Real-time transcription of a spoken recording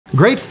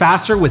grade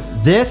faster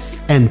with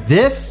this and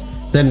this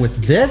than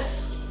with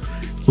this?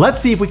 Let's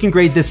see if we can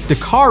grade this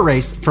Dakar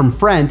race from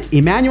friend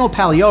Emmanuel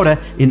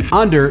Paliota in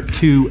under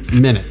 2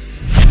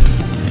 minutes.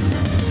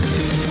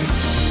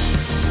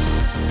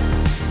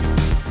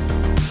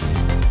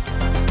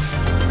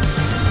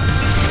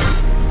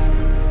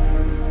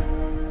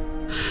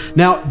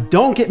 Now,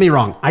 don't get me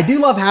wrong, I do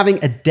love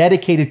having a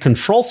dedicated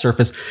control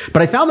surface,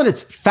 but I found that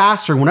it's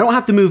faster when I don't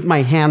have to move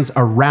my hands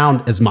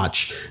around as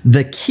much.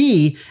 The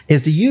key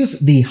is to use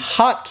the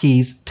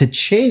hotkeys to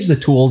change the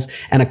tools,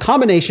 and a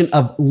combination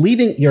of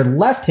leaving your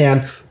left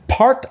hand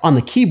parked on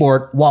the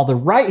keyboard while the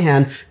right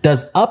hand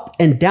does up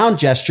and down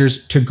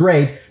gestures to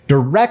grade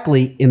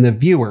directly in the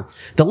viewer.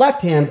 The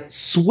left hand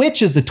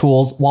switches the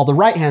tools while the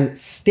right hand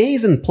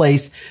stays in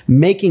place,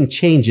 making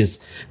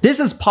changes. This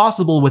is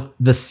possible with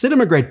the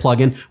Cinema Grade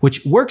plugin,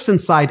 which works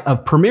inside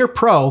of Premiere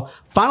Pro,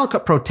 Final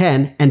Cut Pro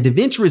 10, and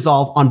DaVinci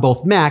Resolve on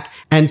both Mac,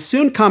 and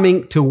soon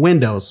coming to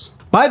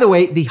Windows. By the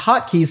way, the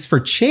hotkeys for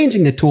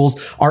changing the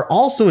tools are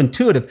also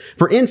intuitive.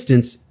 For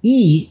instance,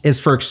 E is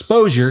for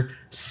exposure,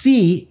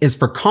 C is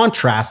for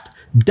contrast,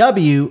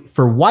 W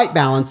for white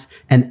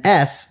balance, and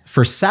S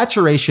for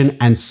saturation,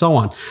 and so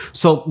on.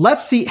 So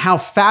let's see how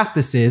fast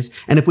this is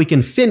and if we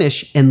can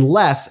finish in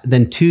less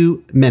than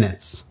 2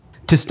 minutes.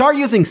 To start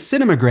using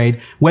Cinema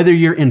Grade, whether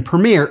you're in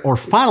Premiere or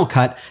Final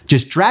Cut,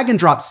 just drag and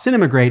drop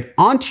Cinema Grade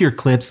onto your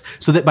clips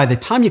so that by the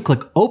time you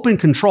click Open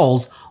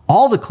Controls,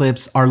 all the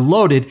clips are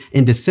loaded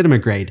into Cinema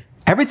Grade.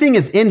 Everything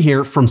is in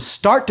here from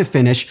start to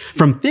finish,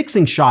 from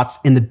fixing shots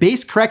in the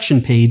base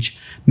correction page,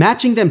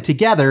 matching them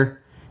together,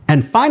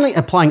 and finally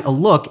applying a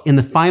look in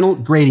the final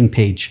grading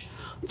page.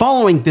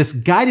 Following this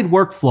guided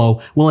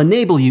workflow will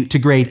enable you to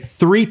grade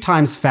 3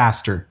 times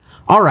faster.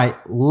 All right,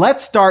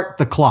 let's start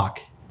the clock.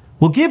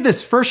 We'll give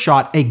this first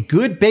shot a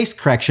good base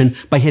correction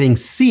by hitting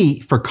C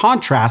for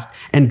contrast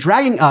and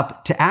dragging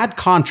up to add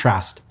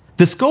contrast.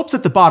 The scopes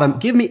at the bottom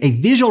give me a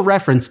visual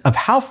reference of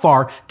how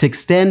far to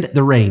extend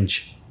the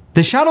range.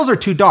 The shadows are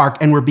too dark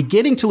and we're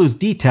beginning to lose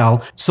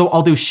detail, so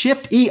I'll do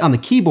Shift E on the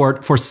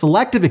keyboard for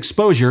selective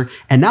exposure,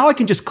 and now I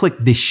can just click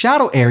the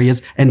shadow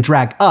areas and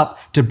drag up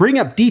to bring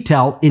up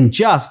detail in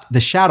just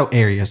the shadow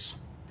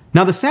areas.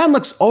 Now the sand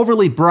looks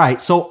overly bright,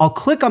 so I'll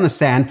click on the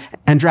sand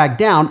and drag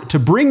down to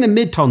bring the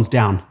midtones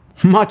down.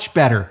 Much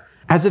better.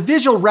 As a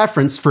visual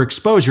reference for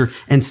exposure,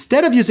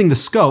 instead of using the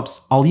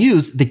scopes, I'll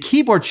use the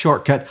keyboard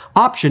shortcut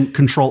Option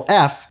Control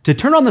F to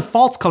turn on the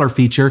false color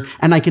feature,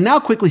 and I can now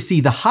quickly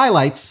see the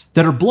highlights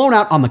that are blown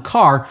out on the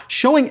car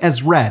showing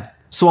as red.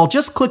 So I'll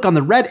just click on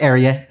the red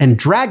area and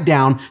drag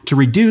down to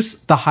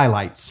reduce the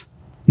highlights.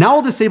 Now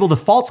I'll disable the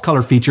false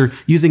color feature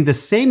using the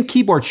same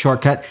keyboard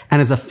shortcut,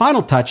 and as a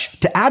final touch,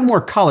 to add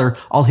more color,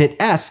 I'll hit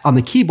S on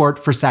the keyboard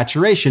for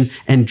saturation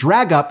and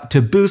drag up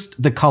to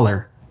boost the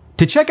color.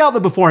 To check out the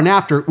before and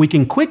after, we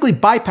can quickly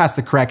bypass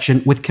the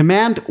correction with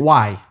Command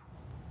Y.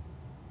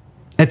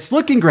 It's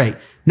looking great.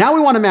 Now we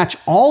want to match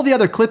all the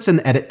other clips in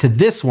the edit to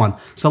this one.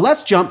 So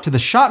let's jump to the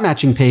shot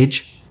matching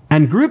page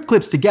and group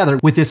clips together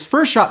with this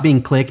first shot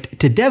being clicked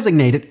to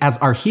designate it as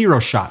our hero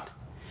shot.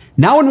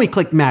 Now when we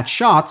click Match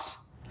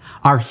Shots,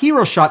 our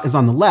hero shot is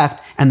on the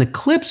left and the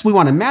clips we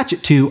want to match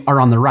it to are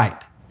on the right.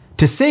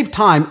 To save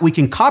time, we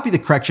can copy the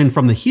correction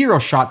from the hero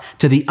shot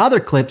to the other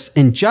clips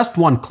in just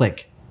one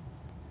click.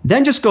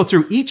 Then just go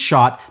through each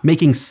shot,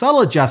 making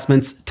subtle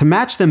adjustments to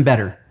match them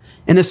better.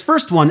 In this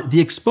first one,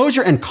 the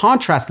exposure and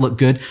contrast look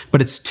good,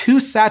 but it's too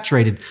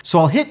saturated, so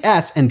I'll hit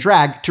S and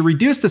drag to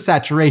reduce the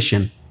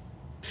saturation.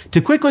 To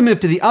quickly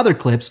move to the other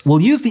clips, we'll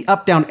use the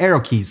up-down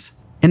arrow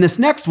keys. In this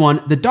next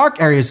one, the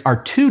dark areas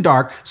are too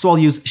dark, so I'll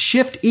use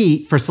Shift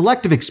E for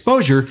selective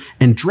exposure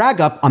and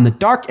drag up on the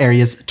dark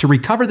areas to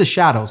recover the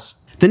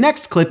shadows. The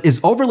next clip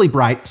is overly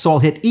bright, so I'll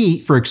hit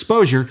E for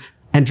exposure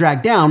and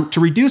drag down to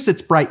reduce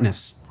its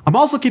brightness. I'm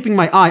also keeping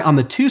my eye on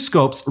the 2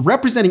 scopes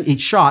representing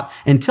each shot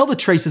until the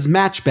traces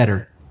match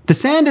better. The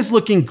sand is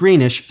looking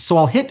greenish, so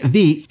I'll hit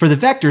V for the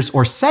vectors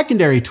or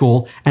secondary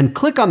tool and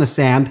click on the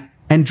sand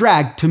and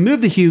drag to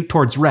move the hue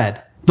towards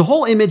red. The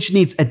whole image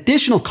needs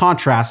additional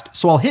contrast,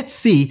 so I'll hit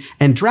C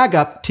and drag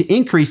up to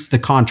increase the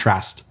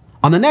contrast.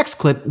 On the next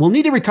clip, we'll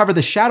need to recover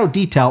the shadow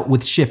detail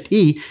with Shift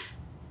E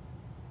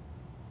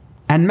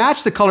and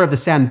match the color of the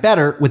sand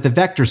better with the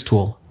vectors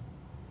tool.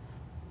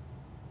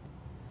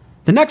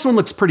 The next one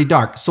looks pretty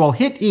dark, so I'll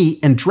hit E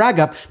and drag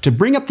up to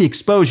bring up the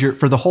exposure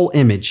for the whole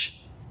image.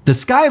 The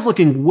sky is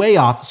looking way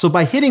off, so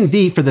by hitting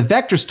V for the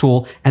vectors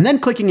tool and then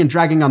clicking and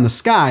dragging on the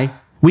sky,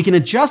 we can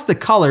adjust the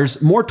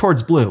colors more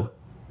towards blue.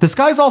 The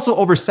sky is also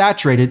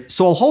oversaturated,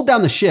 so I'll hold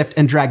down the Shift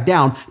and drag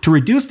down to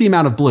reduce the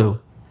amount of blue.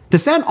 The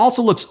sand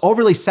also looks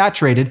overly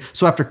saturated,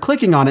 so after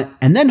clicking on it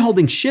and then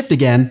holding Shift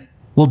again,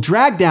 we'll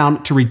drag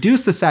down to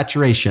reduce the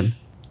saturation.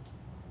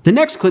 The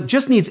next clip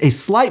just needs a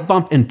slight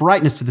bump in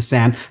brightness to the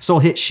sand, so I'll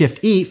hit Shift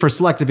E for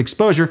selective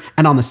exposure,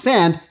 and on the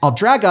sand, I'll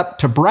drag up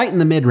to brighten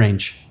the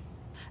mid-range.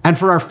 And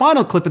for our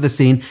final clip of the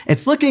scene,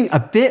 it's looking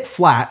a bit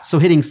flat, so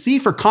hitting C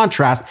for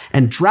contrast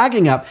and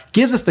dragging up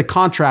gives us the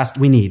contrast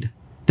we need.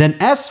 Then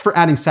S for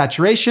adding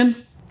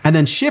saturation, and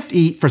then Shift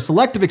E for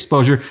selective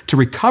exposure to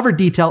recover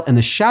detail in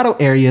the shadow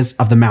areas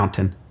of the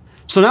mountain.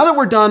 So now that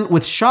we're done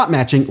with shot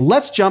matching,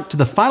 let's jump to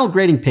the final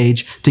grading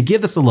page to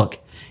give this a look.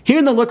 Here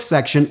in the looks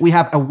section, we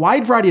have a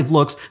wide variety of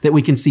looks that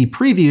we can see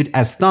previewed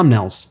as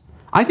thumbnails.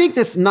 I think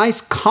this nice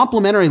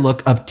complementary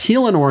look of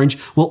teal and orange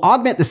will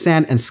augment the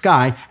sand and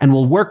sky and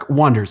will work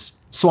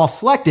wonders. So I'll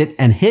select it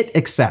and hit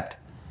accept.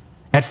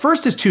 At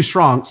first it's too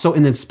strong, so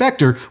in the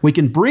inspector, we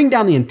can bring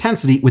down the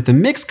intensity with the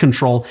mix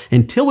control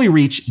until we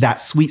reach that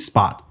sweet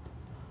spot.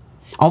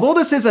 Although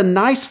this is a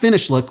nice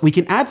finished look, we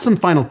can add some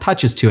final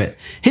touches to it.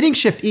 Hitting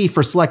Shift E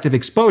for selective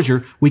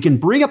exposure, we can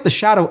bring up the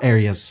shadow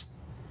areas.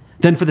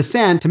 Then for the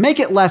sand, to make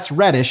it less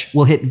reddish,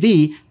 we'll hit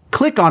V,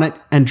 click on it,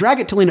 and drag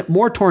it to lean it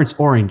more towards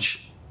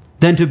orange.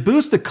 Then to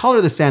boost the color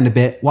of the sand a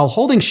bit, while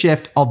holding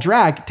Shift, I'll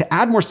drag to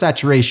add more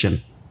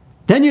saturation.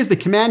 Then use the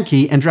Command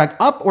key and drag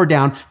up or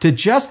down to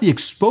adjust the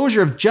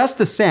exposure of just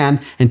the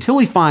sand until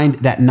we find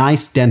that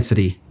nice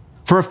density.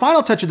 For a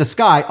final touch of the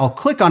sky, I'll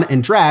click on it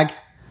and drag.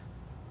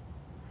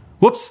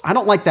 Whoops, I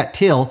don't like that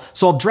teal,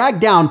 so I'll drag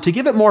down to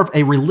give it more of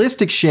a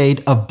realistic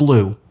shade of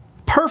blue.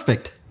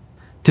 Perfect.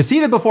 To see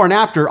the before and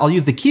after, I'll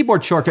use the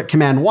keyboard shortcut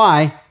Command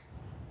Y,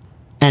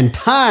 and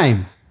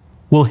time.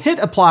 We'll hit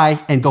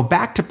apply and go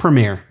back to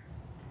Premiere.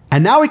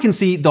 And now we can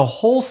see the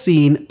whole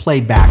scene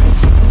played back.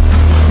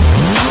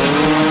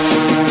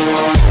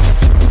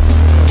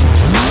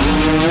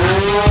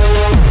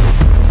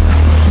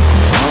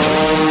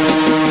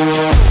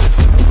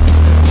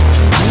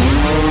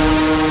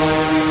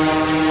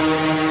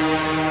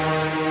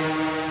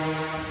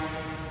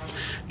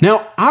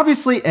 Now,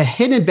 obviously a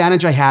hidden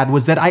advantage I had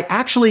was that I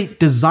actually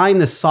designed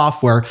this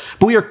software,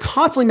 but we are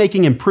constantly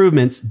making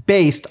improvements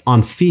based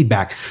on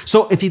feedback.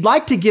 So if you'd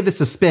like to give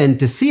this a spin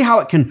to see how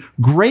it can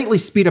greatly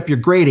speed up your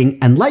grading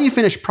and let you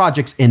finish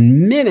projects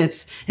in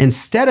minutes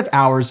instead of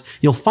hours,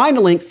 you'll find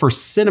a link for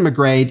Cinema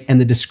Grade in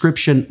the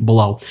description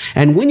below.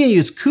 And when you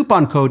use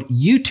coupon code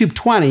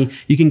YouTube20,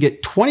 you can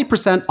get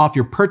 20% off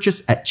your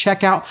purchase at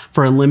checkout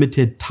for a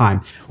limited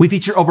time. We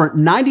feature over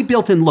 90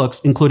 built-in looks,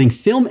 including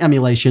film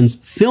emulations,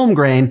 film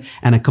grain,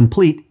 and a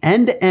complete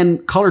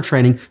end-to-end color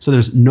training, so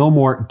there's no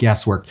more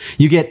guesswork.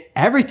 You get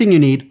everything you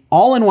need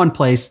all in one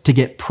place to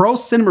get pro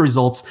cinema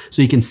results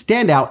so you can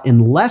stand out in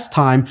less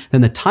time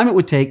than the time it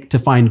would take to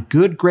find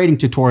good grading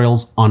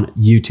tutorials on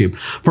YouTube.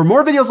 For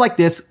more videos like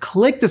this,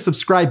 click the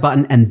subscribe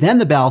button and then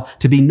the bell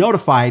to be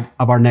notified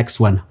of our next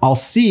one. I'll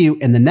see you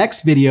in the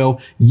next video.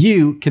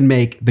 You can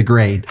make the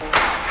grade.